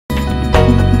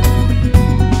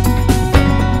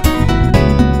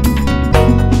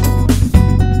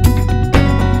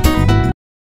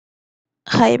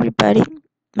Hi everybody,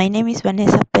 my name is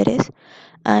Vanessa Perez,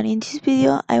 and in this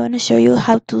video I want to show you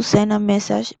how to send a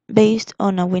message based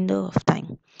on a window of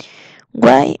time.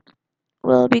 Why?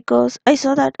 Well, because I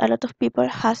saw that a lot of people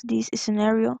has this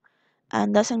scenario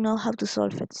and doesn't know how to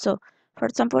solve it. So, for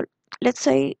example, let's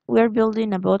say we're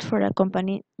building a bot for a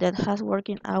company that has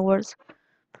working hours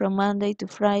from Monday to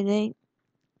Friday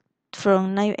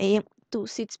from 9 a.m. to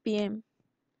 6 p.m.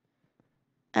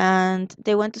 and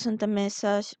they want to send a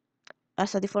message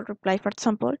as a default reply, for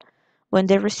example, when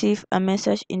they receive a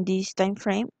message in this time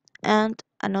frame and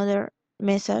another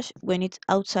message when it's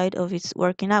outside of its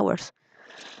working hours.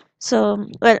 So,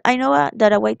 well, I know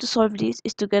that a way to solve this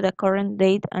is to get a current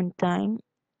date and time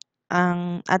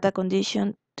and add a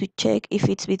condition to check if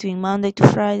it's between Monday to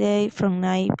Friday from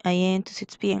 9 a.m. to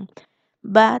 6 p.m.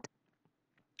 But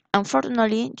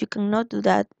unfortunately, you cannot do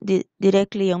that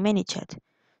directly on Manychat.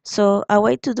 So a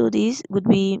way to do this would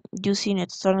be using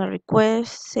external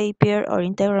requests, Zapier, or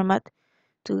Integromat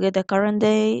to get the current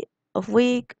day of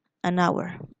week and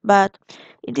hour. But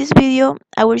in this video,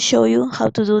 I will show you how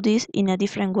to do this in a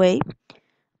different way,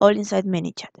 all inside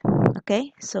Manychat.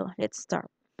 Okay, so let's start.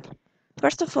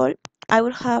 First of all, I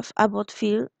will have a bot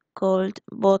field called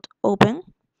bot open,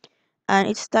 and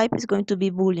its type is going to be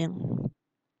Boolean.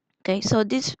 Okay, so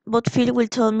this bot field will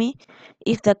tell me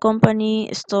if the company,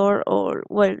 store, or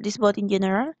well, this bot in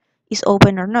general is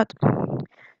open or not.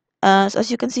 So as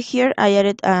you can see here, I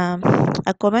added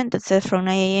a comment that says from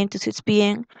 9 a.m. to 6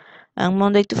 p.m. and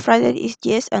Monday to Friday is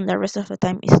yes, and the rest of the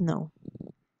time is no.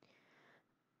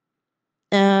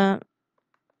 Uh,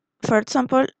 for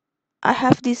example, I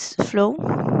have this flow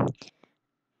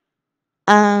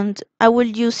and I will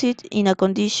use it in a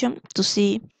condition to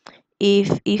see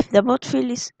if the bot field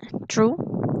is true,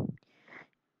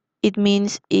 it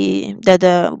means that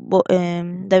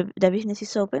the business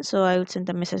is open, so I will send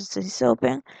a message that it's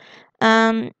open.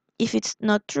 If it's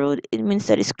not true, it means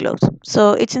that it's closed.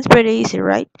 So it seems pretty easy,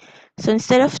 right? So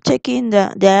instead of checking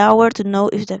the hour to know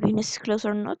if the business is closed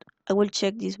or not, I will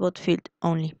check this bot field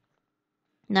only.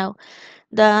 Now,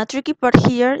 the tricky part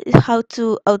here is how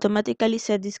to automatically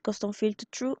set this custom field to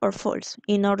true or false.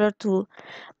 In order to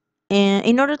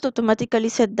automatically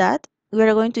set that, we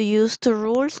are going to use two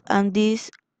rules and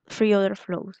these three other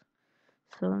flows.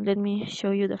 So let me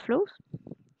show you the flows.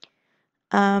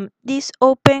 These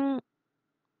open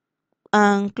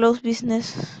and closed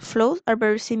business flows are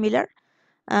very similar.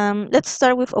 Let's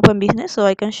start with open business so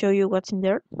I can show you what's in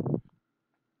there.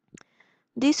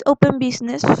 This open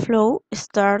business flow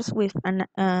starts with an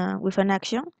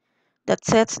action that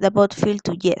sets the bot field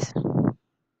to yes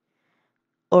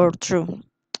or true,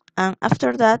 and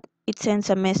after that it sends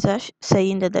a message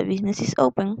saying that the business is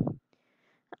open,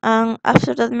 and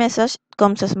after that message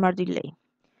comes a smart delay.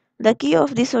 The key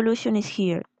of this solution is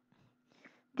here.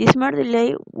 This smart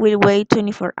delay will wait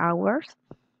 24 hours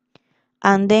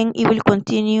and then it will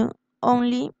continue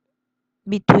only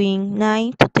between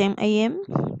 9 to 10 a.m.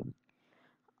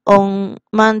 on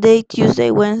Monday, Tuesday,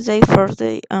 Wednesday,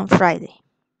 Thursday, and Friday.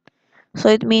 So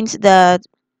it means that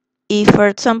if, for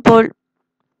example,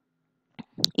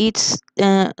 it's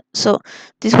so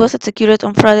this was executed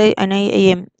on Friday at 9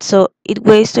 a.m. So it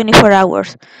waits 24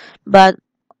 hours, but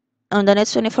on the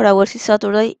next 24 hours is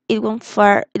Saturday. It won't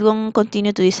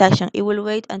continue to this action. It will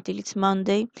wait until it's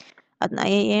Monday at 9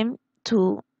 a.m.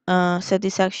 to set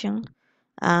this action,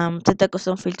 set the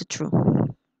custom field to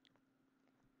true.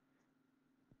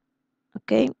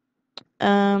 Okay.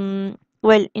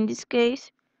 Well, in this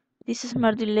case, this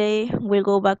smart delay will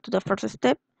go back to the first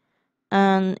step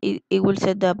and it will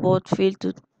set the bot field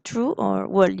to true or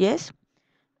well yes,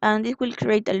 and it will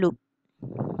create a loop.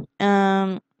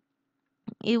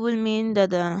 It will mean that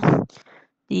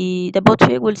the bot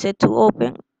field will set to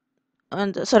open,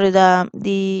 and sorry,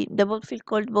 the bot field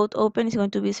called bot open is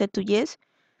going to be set to yes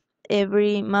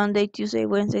every Monday, Tuesday,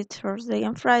 Wednesday, Thursday,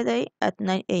 and Friday at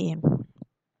 9 a.m.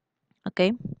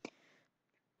 Okay.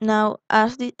 Now,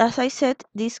 as I said,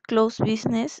 this closed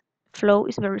business flow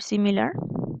is very similar.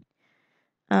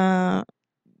 Uh,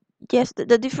 yes,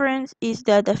 the difference is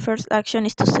that the first action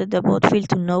is to set the bot field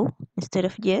to no instead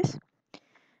of yes.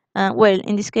 Well,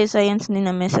 in this case, I am sending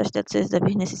a message that says the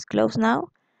business is closed now.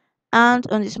 And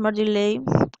on the smart delay,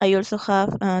 I also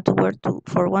have to work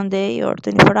for 1 day or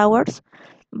 24 hours.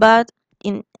 But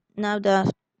in now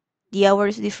the hour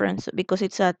is different because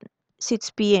it's at 6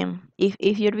 p.m.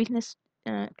 If your business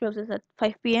closes at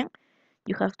 5 p.m.,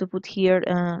 you have to put here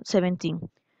 17.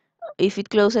 If it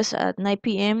closes at 9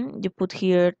 p.m., you put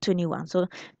here 21. So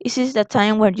this is the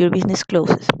time where your business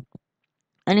closes.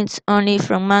 And it's only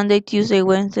from Monday, Tuesday,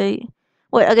 Wednesday.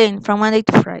 Well, again, from Monday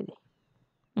to Friday.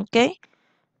 Okay?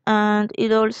 and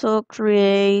it also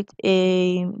create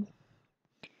a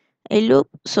loop,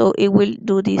 so it will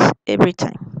do this every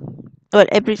time, well,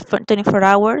 every 24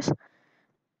 hours,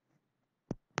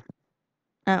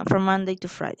 from Monday to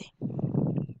Friday.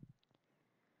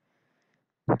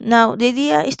 Now the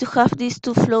idea is to have these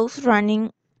two flows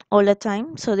running all the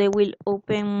time, so they will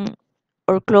open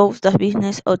or close the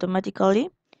business automatically.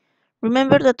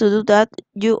 Remember that to do that,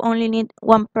 you only need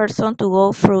one person to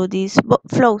go through these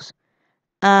flows,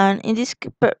 and in this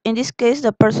case,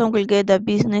 the person will get the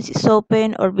business is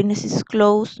open or business is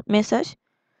closed message.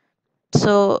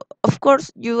 So of course,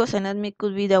 you as an admin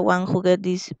could be the one who get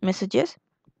these messages.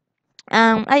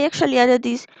 I actually added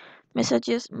these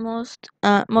messages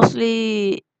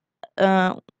mostly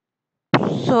uh,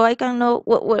 so I can know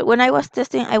when I was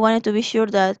testing, I wanted to be sure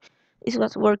that it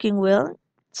was working well.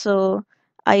 So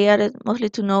I added mostly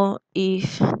to know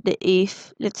if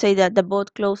let's say that the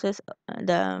bot closes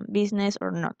the business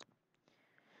or not.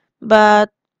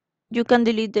 But you can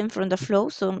delete them from the flow.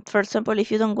 So for example,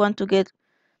 if you don't want to get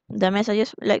the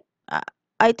messages, like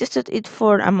I tested it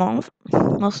for a month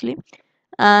mostly,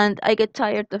 and I get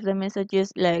tired of the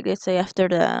messages, like let's say after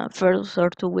the first or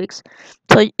 2 weeks.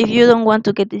 So if you don't want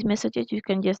to get these messages, you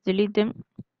can just delete them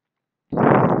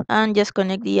and just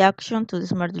connect the action to the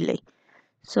smart delay.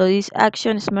 So this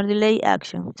action, smart delay,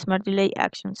 action, smart delay,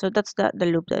 action. So that's the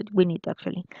loop that we need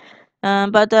actually.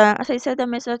 But as I said, the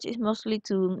message is mostly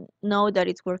to know that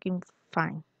it's working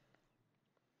fine.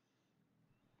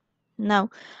 Now,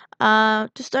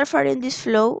 to start firing this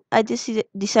flow, I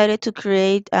decided to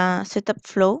create a setup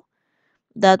flow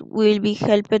that will be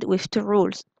helped with two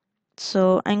rules.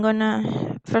 So I'm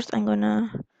gonna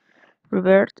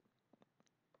revert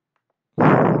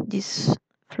this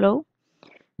flow,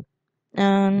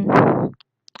 and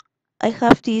I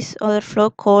have this other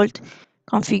flow called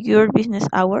configure business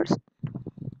hours.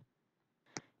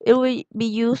 It will be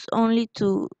used only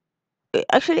to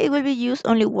actually it will be used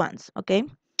only once, okay?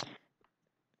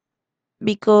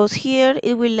 Because here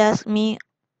it will ask me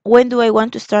when do I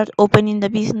want to start opening the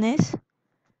business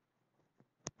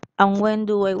and when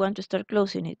do I want to start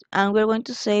closing it. And we're going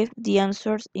to save the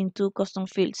answers in two custom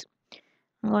fields.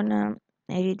 I'm gonna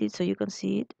edit it so you can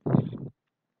see it.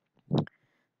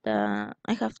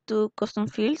 I have two custom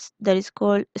fields that is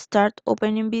called start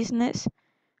opening business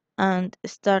and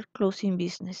start closing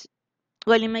business.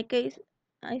 Well, in my case,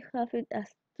 I have it as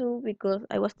two because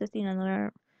I was testing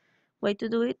another way to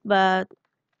do it, but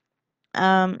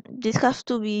this has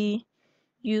to be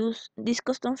used. This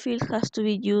custom field has to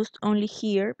be used only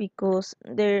here because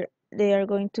they are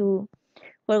going to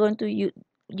we're going to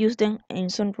use them in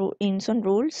some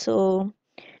rules. So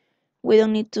we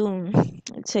don't need to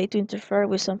let's say to interfere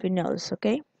with something else.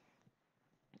 Okay,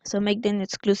 so make them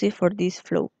exclusive for this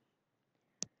flow.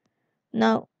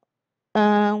 Now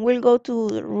we'll go to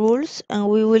the rules and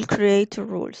we will create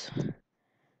rules.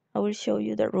 I will show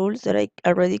you the rules that I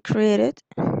already created.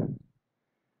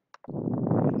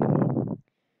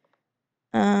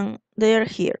 They are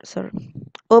here. So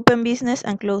open business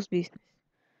and close business.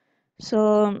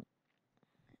 So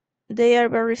they are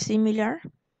very similar.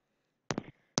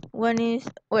 One is,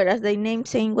 well, as the name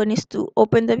saying, one is to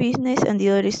open the business and the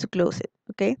other is to close it.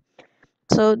 Okay.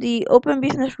 So the open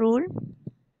business rule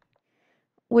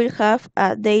will have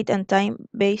a date and time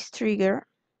based trigger,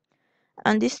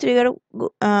 and this trigger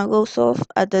goes off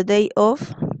at the day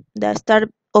of the start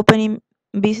opening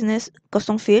business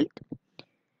custom field,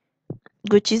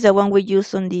 which is the one we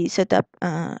use on the setup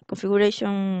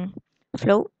configuration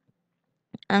flow,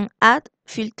 and add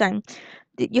field time.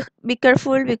 You be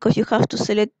careful because you have to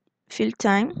select field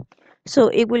time, so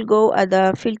it will go at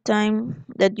the field time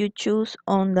that you choose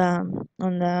on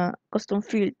the custom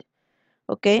field.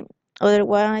 Okay,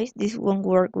 otherwise this won't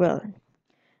work well.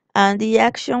 And the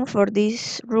action for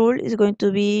this rule is going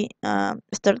to be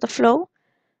start a flow,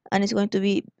 and it's going to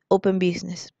be open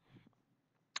business.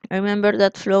 Remember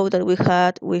that flow that we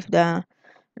had with the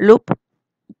loop.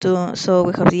 So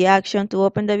we have the action to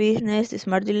open the business, the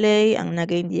smart delay, and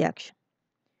again the action.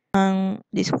 And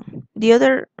this one. The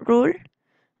other rule,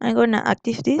 I'm gonna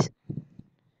active this.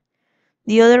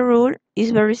 The other rule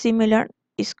is very similar,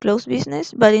 is close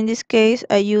business, but in this case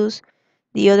I use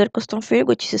the other custom field,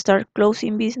 which is start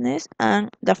closing business, and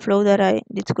the flow that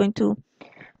it's going to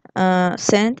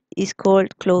send is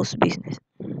called close business.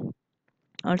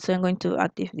 Also, I'm going to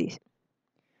active this.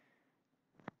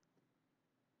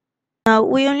 Now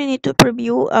we only need to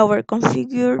preview our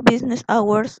configure business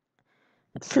hours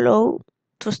flow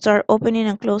to start opening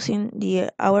and closing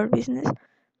the hour business.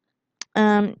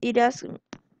 It asks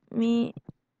me,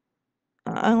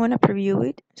 I want to preview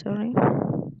it, sorry.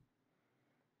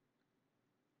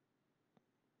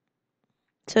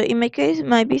 So in my case,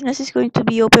 my business is going to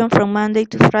be open from Monday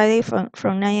to Friday from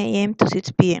 9 a.m. to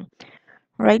 6 p.m.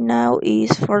 Right now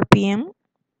is 4 p.m.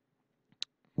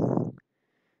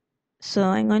 So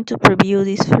I'm going to preview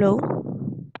this flow.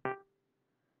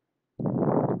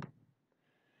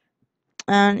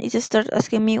 And it just starts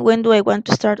asking me when do I want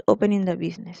to start opening the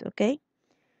business, okay?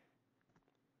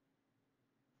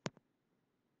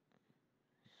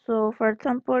 So for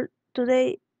example,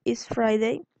 today is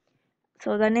Friday.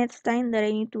 So the next time that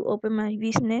I need to open my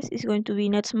business is going to be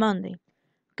next Monday.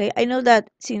 Okay, I know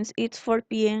that since it's 4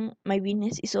 p.m. my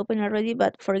business is open already,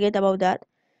 but forget about that.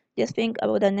 Just think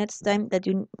about the next time that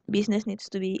your business needs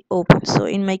to be open. So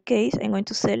in my case, I'm going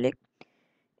to select,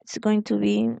 it's going to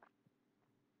be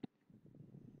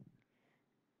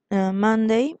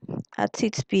Monday at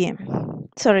 6 p.m.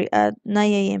 Sorry, at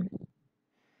 9 a.m.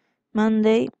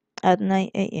 Monday at 9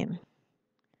 a.m.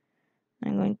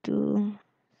 I'm going to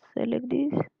select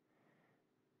this.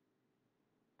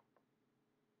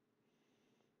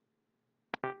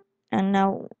 And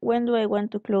now, when do I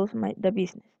want to close the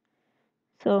business?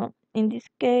 So in this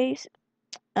case,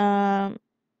 um,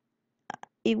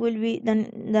 it will be the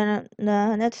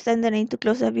next time that I need to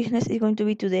close the business is going to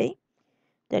be today.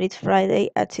 That is Friday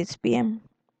at 6 p.m.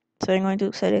 So I'm going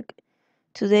to select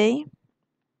today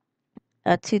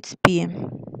at 6 p.m.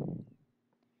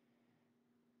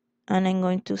 and I'm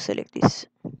going to select this.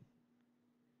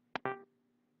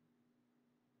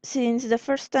 Since the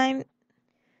first time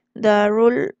the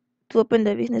rule to open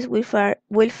the business will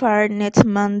fire next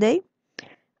Monday,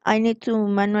 I need to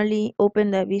manually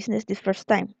open the business this first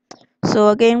time. So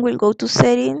again, we'll go to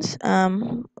settings,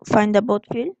 find the bot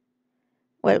field.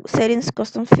 Well, settings,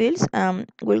 custom fields.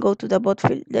 We'll go to the bot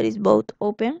field that is bot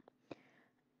open.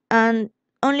 And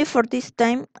only for this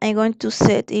time, I'm going to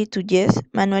set it to yes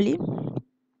manually.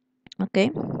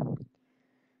 Okay.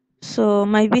 So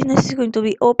my business is going to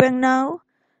be open now.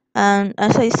 And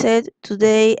as I said,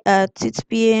 today at 6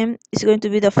 p.m. is going to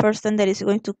be the first time that it's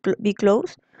going to be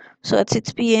closed. So at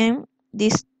 6 p.m.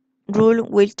 this rule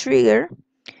will trigger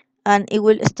and it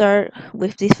will start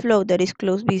with this flow that is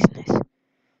closed business.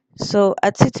 So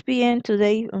at 6 p.m.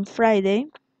 today on Friday,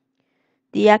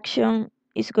 the action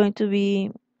is going to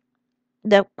be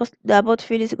the bot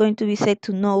field is going to be set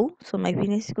to no, so my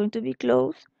business is going to be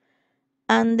closed.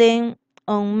 And then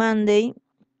on Monday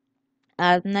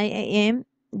at 9 a.m.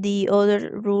 the other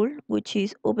rule, which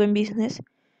is open business,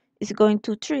 is going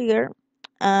to trigger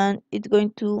and it's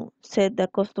going to set the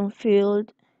custom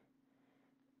field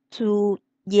to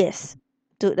yes,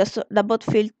 to the bot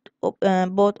field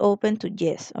bot open to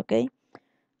yes, okay?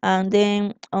 And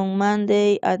then on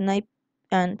Monday at 9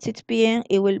 and 6 p.m.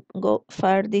 it will go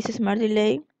fire this smart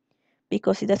delay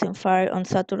because it doesn't fire on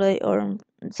Saturday or on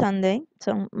Sunday.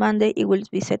 So on Monday it will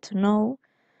be set to no.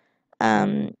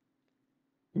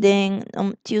 Then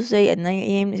on Tuesday at 9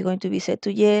 a.m. is going to be set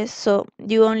to yes. So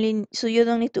you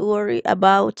don't need to worry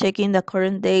about checking the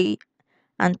current day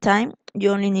and time.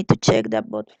 You only need to check the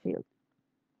bot field.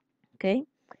 Okay.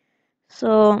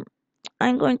 So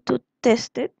I'm going to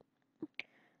test it.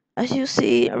 As you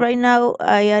see right now,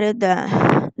 I added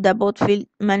the bot field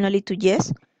manually to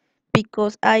yes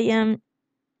because I am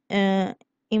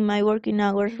in my working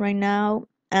hours right now.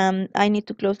 I need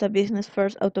to close the business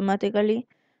first automatically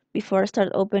before I start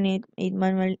opening it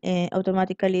manually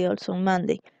automatically also on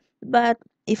Monday. But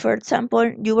if, for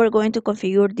example, you were going to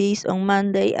configure this on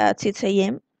Monday at 6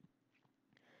 a.m.,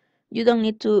 you don't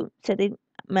need to set it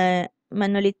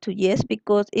manually to yes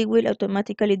because it will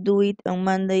automatically do it on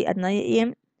Monday at 9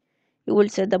 a.m. It will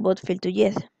set the bot field to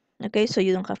yes. Okay, so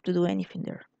you don't have to do anything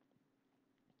there.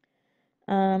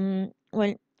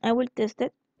 Well, I will test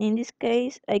it. In this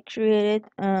case, I created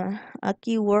a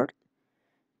keyword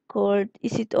called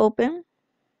is it open,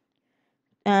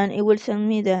 and it will send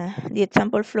me the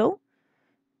example flow,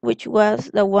 which was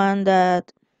the one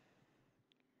that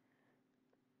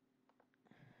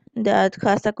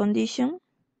has the condition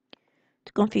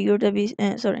to configure to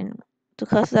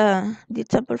has the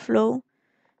example flow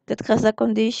that has the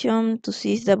condition to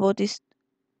see if the bot is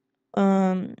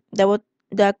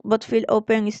the bot field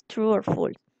open is true or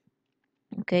false.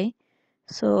 Okay,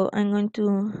 so I'm going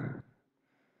to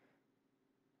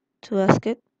ask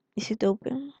it, is it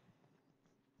open?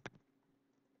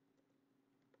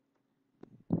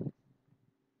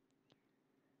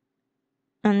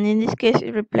 And in this case,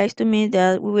 it replies to me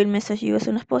that we will message you as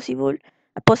soon as possible.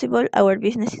 Our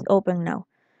business is open now.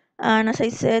 And as I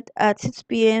said, at 6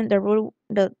 p.m. the rule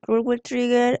will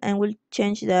trigger and will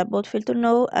change the bot field to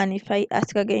no. And if I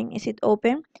ask again, is it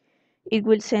open? It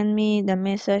will send me the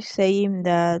message saying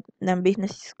that the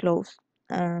business is closed.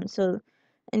 So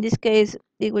in this case,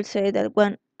 it will say that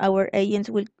our agents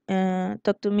will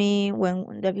talk to me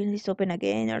when the business is open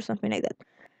again or something like that.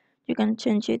 You can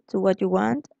change it to what you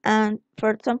want. And for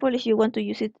example, if you want to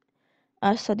use it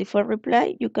as a default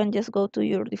reply, you can just go to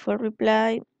your default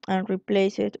reply and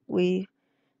replace it with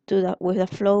the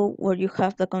flow where you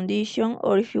have the condition,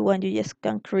 or if you want, you just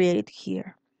can create it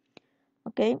here.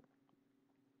 Okay.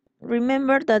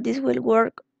 Remember that this will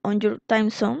work on your time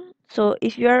zone. So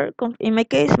if you are, in my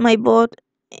case, my bot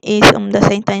is on the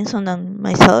same time zone than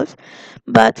myself.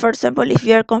 But for example, if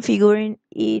you are configuring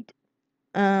it,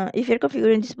 if you're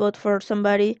configuring this bot for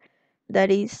somebody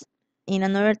that is in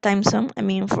another time zone, I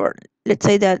mean, for let's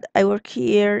say that I work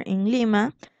here in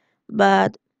Lima,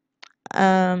 but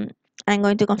um, I'm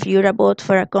going to configure a bot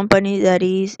for a company that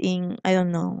is in, I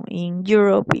don't know, in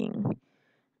Europe, in,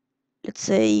 let's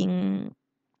say, in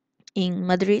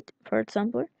Madrid, for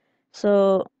example.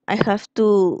 So I have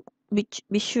to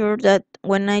be sure that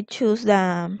when I choose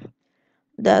the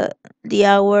the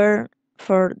hour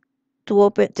for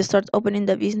to start opening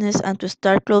the business and to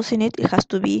start closing it, it has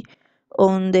to be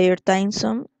on their time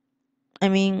zone. I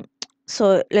mean,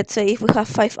 so let's say if we have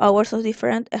 5 hours of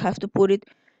difference, I have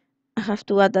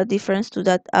to add that difference to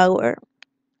that hour,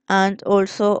 and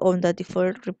also on the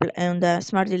default reply on the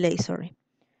smart delay. Sorry.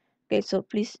 Okay, so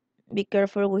please be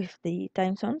careful with the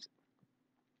time zones.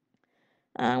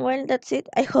 Well, that's it.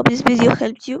 I hope this video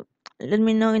helped you. Let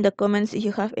me know in the comments if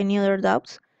you have any other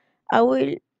doubts.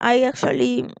 I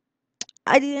actually,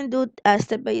 I didn't do a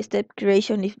step-by-step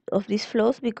creation of these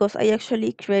flows because I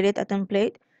actually created a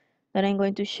template that I'm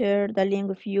going to share the link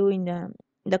with you in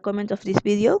the comment of this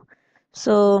video.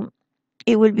 So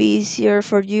it will be easier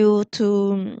for you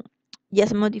to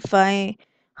just modify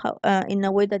how, in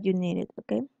a way that you need it,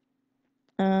 okay?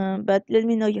 But let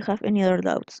me know if you have any other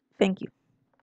doubts. Thank you.